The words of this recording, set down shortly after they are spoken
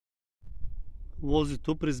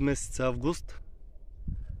лозито през месец август.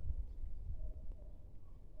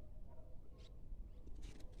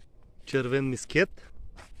 Червен мискет.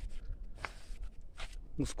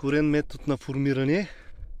 Ускорен метод на формиране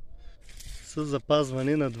с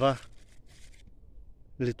запазване на 2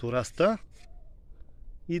 литораста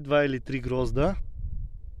и 2 или 3 грозда.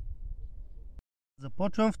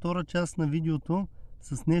 Започвам втора част на видеото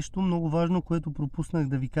с нещо много важно, което пропуснах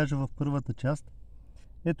да ви кажа в първата част.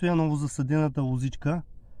 Ето я ново засадената лозичка.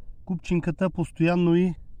 Купчинката постоянно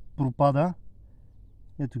и пропада.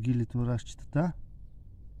 Ето ги литорастчетата.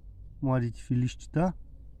 Младите филищчета.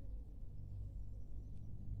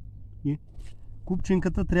 И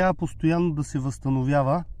купчинката трябва постоянно да се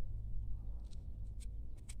възстановява,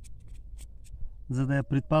 за да я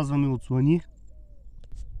предпазваме от слани.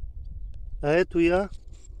 А ето я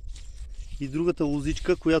и другата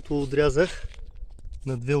лозичка, която отрязах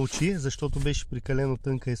на 2 очи, защото беше прекалено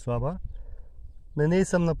тънка и слаба. На нея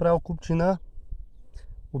съм направил купчина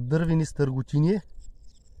от дървени стърготини.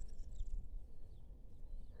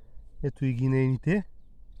 Ето и ги нейните.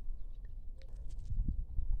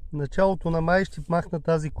 В началото на май ще махна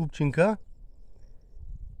тази купчинка,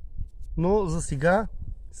 но за сега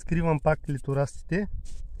скривам пак литорастите,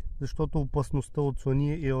 защото опасността от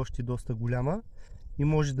слани е още доста голяма и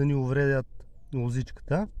може да ни увредят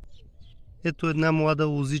лозичката. Ето една млада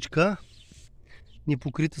лозичка, ни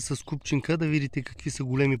покрита с купчинка, да видите какви са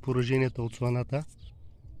големи пораженията от сланата.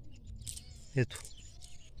 Ето.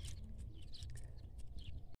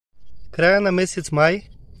 Края на месец май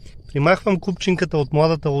примахвам купчинката от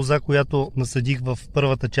младата лоза, която насадих в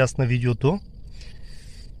първата част на видеото,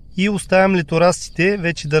 и оставям литорастите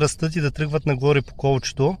вече да растат и да тръгват нагоре по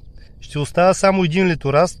колчето. Ще оставя само един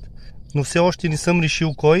литораст, но все още не съм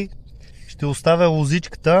решил кой. Ще оставя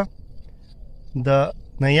лозичката да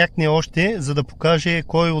наякне още, за да покаже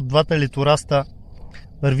кой от двата литораста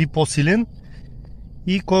върви по-силен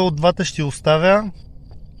и кой от двата ще оставя.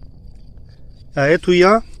 А ето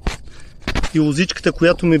я и лозичката,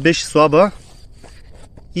 която ми беше слаба,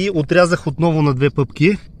 и отрязах отново на 2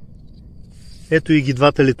 пъпки. Ето и ги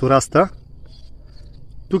двата литораста.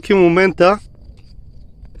 Тук е момента,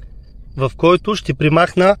 в който ще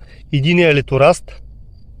примахна единия литораст,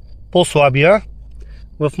 по-слабия.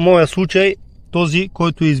 В моя случай този,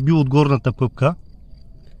 който е избил от горната пъпка.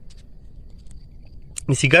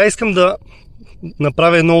 И сега искам да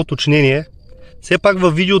направя едно уточнение. Все пак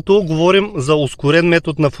във видеото говорим за ускорен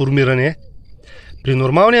метод на формиране. При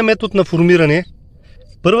нормалния метод на формиране,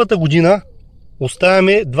 първата година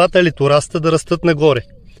оставяме двата литораста да растат нагоре.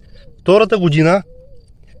 Втората година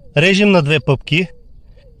режем на 2 пъпки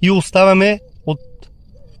и оставяме от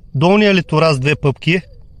долния литораст 2 пъпки.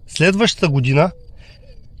 Следващата година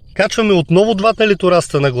качваме отново двата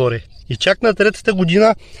литораста нагоре. И чак на третата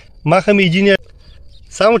година махаме единия.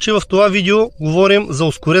 Само че в това видео говорим за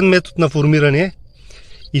ускорен метод на формиране.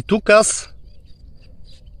 И тук аз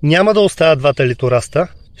няма да оставя двата литораста.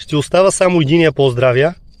 Ще оставя само единия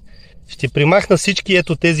по-здравия. Ще примахна всички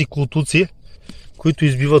ето тези колтуци, които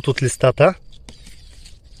избиват от листата.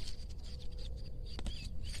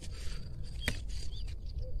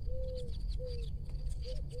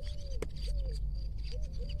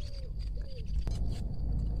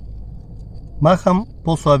 Махам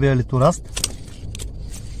по-слабия литораст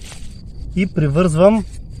и привързвам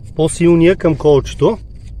по-силния към колчето.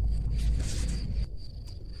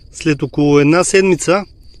 След около една седмица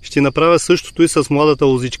ще направя същото и с младата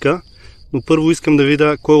лозичка, но първо искам да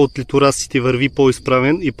видя кой от литорастите върви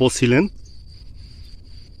по-изправен и по-силен.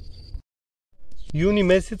 Юни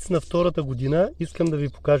месец на втората година искам да ви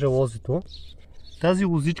покажа лозито. Тази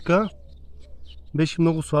лозичка беше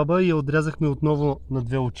много слаба и я отрязахме отново на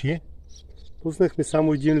 2 очи. Пуснахме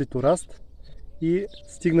само един литораст и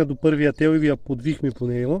стигна до първия тел и я подвихме по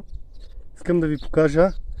него. Искам да ви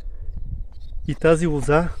покажа и тази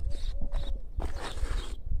лоза,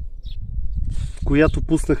 в която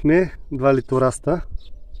пуснахме 2 литораста.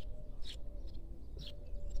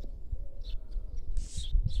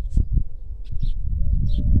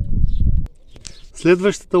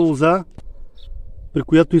 Следващата лоза, при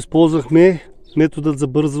която използвахме методът за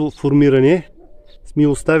бързо формиране, сме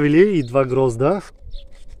оставили и 2 грозда.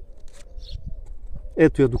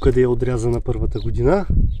 Ето я докъде е отрязана първата година.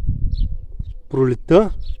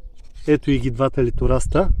 Пролетта. Ето и ги двата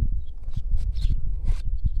литораста.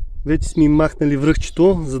 Вече сме им махнали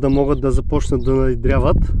връхчето, за да могат да започнат да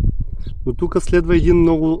надряват. Но тук следва един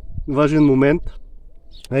много важен момент,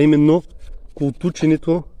 а именно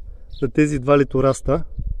колтученето на тези 2 литораста.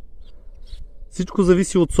 Всичко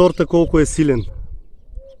зависи от сорта колко е силен.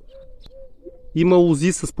 Има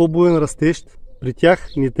лози с по-буен растеж, При тях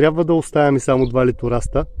не трябва да оставяме само 2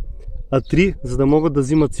 литораста, а 3, за да могат да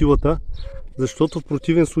взимат силата, защото в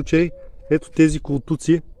противен случай ето тези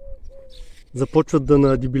колтуци започват да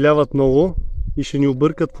надебеляват много и ще ни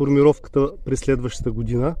объркат формировката през следващата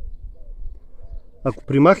година. Ако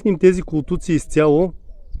примахнем тези колтуци изцяло,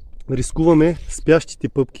 рискуваме спящите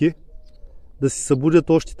пъпки да се събудят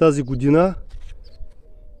още тази година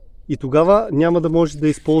и тогава няма да може да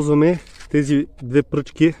използваме тези 2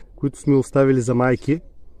 пръчки, които сме оставили за майки.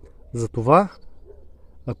 Затова,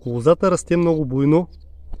 ако лозата расте много буйно,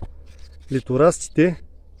 литорастите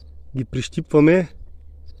ги прищипваме,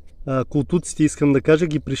 колтуците искам да кажа,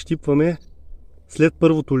 ги прищипваме след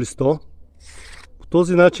първото листо. По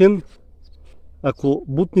този начин, ако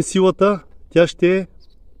бутне силата, тя ще е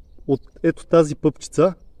от ето тази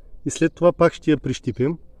пъпчица и след това пак ще я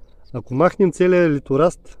прищипим. Ако махнем целия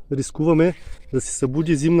литораст, рискуваме да се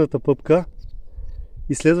събуди зимната пъпка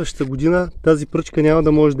и следващата година тази пръчка няма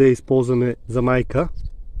да може да я използваме за майка.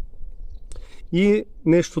 И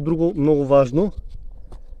нещо друго много важно,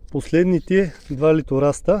 последните 2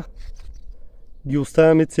 литораста ги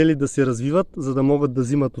оставяме цели да се развиват, за да могат да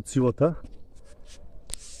взимат от силата.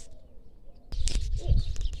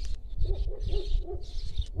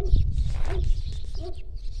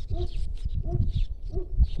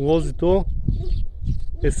 Лозито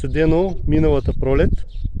е съдено миналата пролет.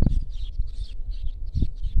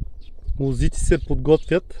 Лозите се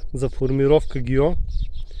подготвят за формировка гио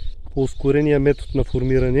по ускорения метод на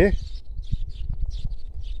формиране.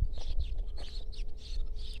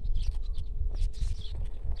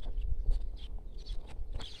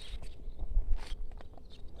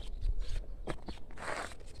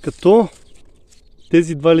 Като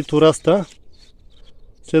тези 2 литораста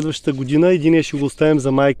следващата година единия ще го оставим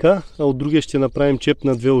за майка, а от другия ще направим чеп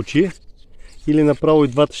на 2 очи. Или направо и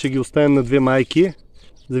двата ще ги оставим на 2 майки.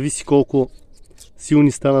 Зависи колко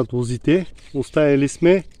силни станат лозите. Оставили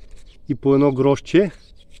сме и по едно грозче,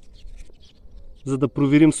 за да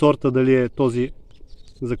проверим сорта дали е този,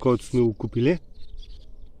 за който сме го купили.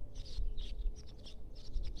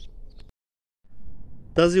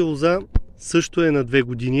 Тази лоза също е на 2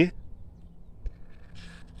 години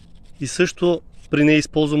и също при нея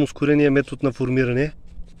използвам ускорения метод на формиране.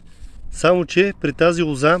 Само че при тази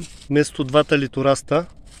лоза вместо 2 литораста,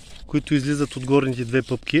 които излизат от горните 2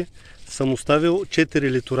 пъпки, съм оставил 4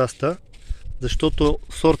 литораста, защото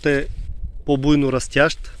сорта е по-буйно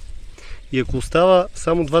растящ. И ако остава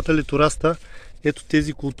само 2 литораста, ето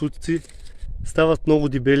тези колтуци стават много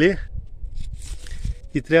дебели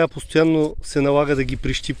и трябва постоянно се налага да ги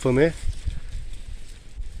прищипваме.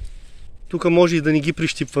 Тук може и да не ги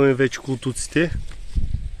прищипваме вече колтуците.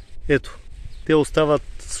 Ето, те остават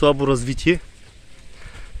слабо развити.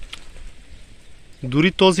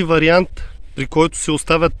 Дори този вариант, при който се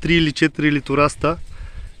оставят 3 или 4 литораста,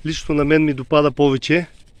 лично на мен ми допада повече,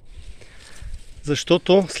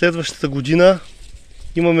 защото следващата година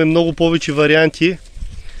имаме много повече варианти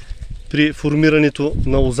при формирането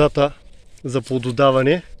на лозата за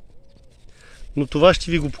плододаване. Но това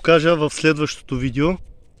ще ви го покажа в следващото видео.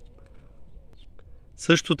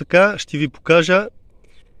 Също така ще ви покажа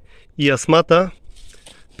и асмата,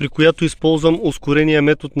 при която използвам ускорения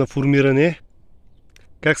метод на формиране.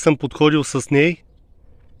 Как съм подходил с ней.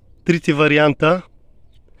 3 варианта,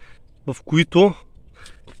 в които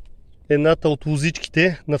едната от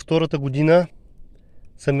лозичките на втората година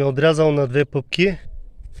съм я отрязал на 2 пъпки.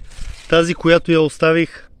 Тази, която я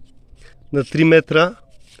оставих на 3 метра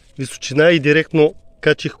височина и директно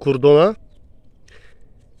качих кордона.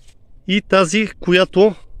 И тази,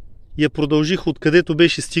 която я продължих откъдето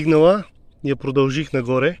беше стигнала, я продължих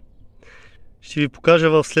нагоре. Ще ви покажа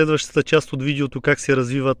в следващата част от видеото как се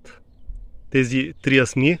развиват тези 3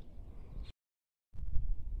 асми.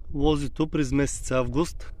 Лозито през месец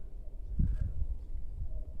август.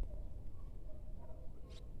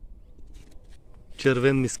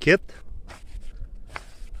 Червен мискет.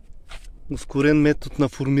 Ускорен метод на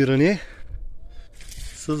формиране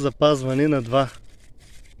с запазване на 2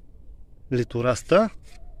 литораста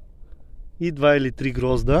и 2 или 3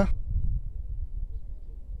 грозда.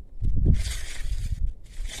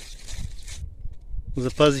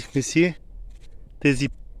 Запазихме си тези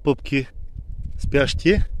пъпки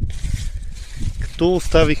спящи, като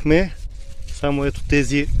оставихме само ето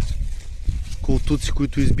тези колтуци,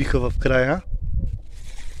 които избиха в края,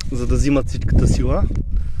 за да взимат всичката сила.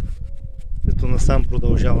 Ето насам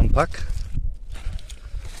продължавам пак.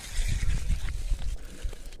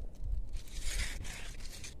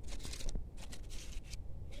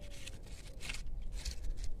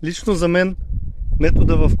 Лично за мен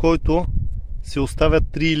метода, в който се оставят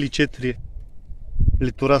 3 или 4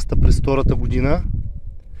 литораста през втората година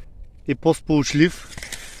е по-сполучлив,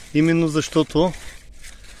 именно защото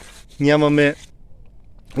нямаме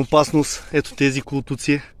опасност ето тези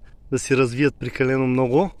култуци да се развият прекалено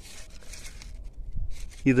много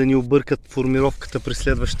и да ни объркат формировката през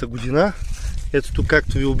следващата година. Ето тук,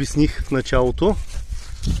 както ви обясних в началото,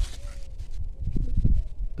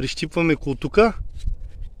 прищипваме култука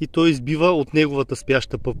и той избива от неговата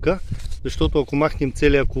спяща пъпка, защото ако махнем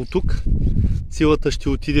целия култук, силата ще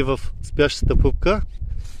отиде в спящата пъпка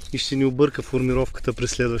и ще ни обърка формировката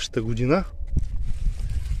през следващата година.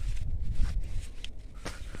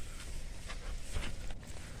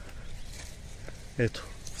 Ето,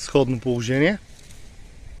 сходно положение.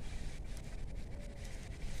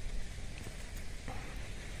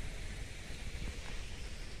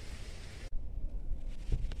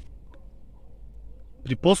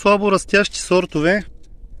 При по-слабо растящи сортове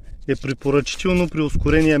е препоръчително при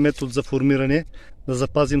ускорения метод за формиране да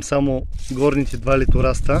запазим само горните два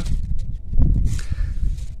литораста.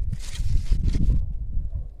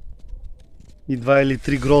 И 2 или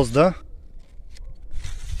 3 грозда.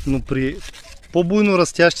 Но при по-буйно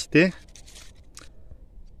растящите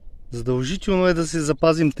задължително е да се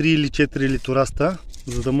запазим 3 или 4 литораста,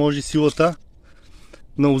 за да може силата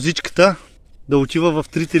на лозичката да отива в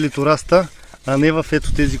трите литораста, а не в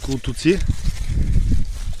ето тези култуци.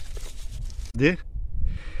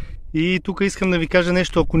 И тук искам да ви кажа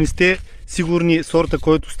нещо, ако не сте сигурни сорта,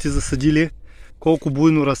 който сте засадили, колко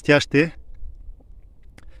буйно растяще,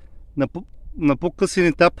 на по-късен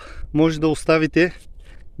етап може да оставите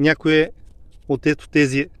някое от ето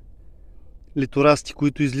тези литорасти,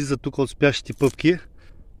 които излизат тук от спящите пъпки,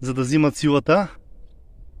 за да взимат силата.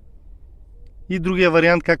 И другия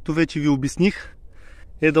вариант, както вече ви обясних,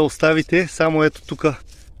 е да оставите само ето тук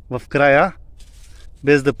в края,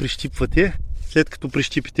 без да прищипвате. След като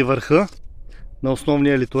прищипите върха на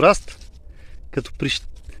основния литораст,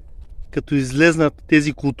 като излезнат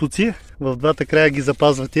тези култуци, в двата края ги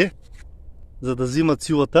запазвате, за да взимат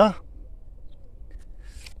силата.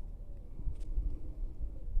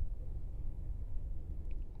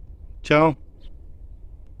 Чао!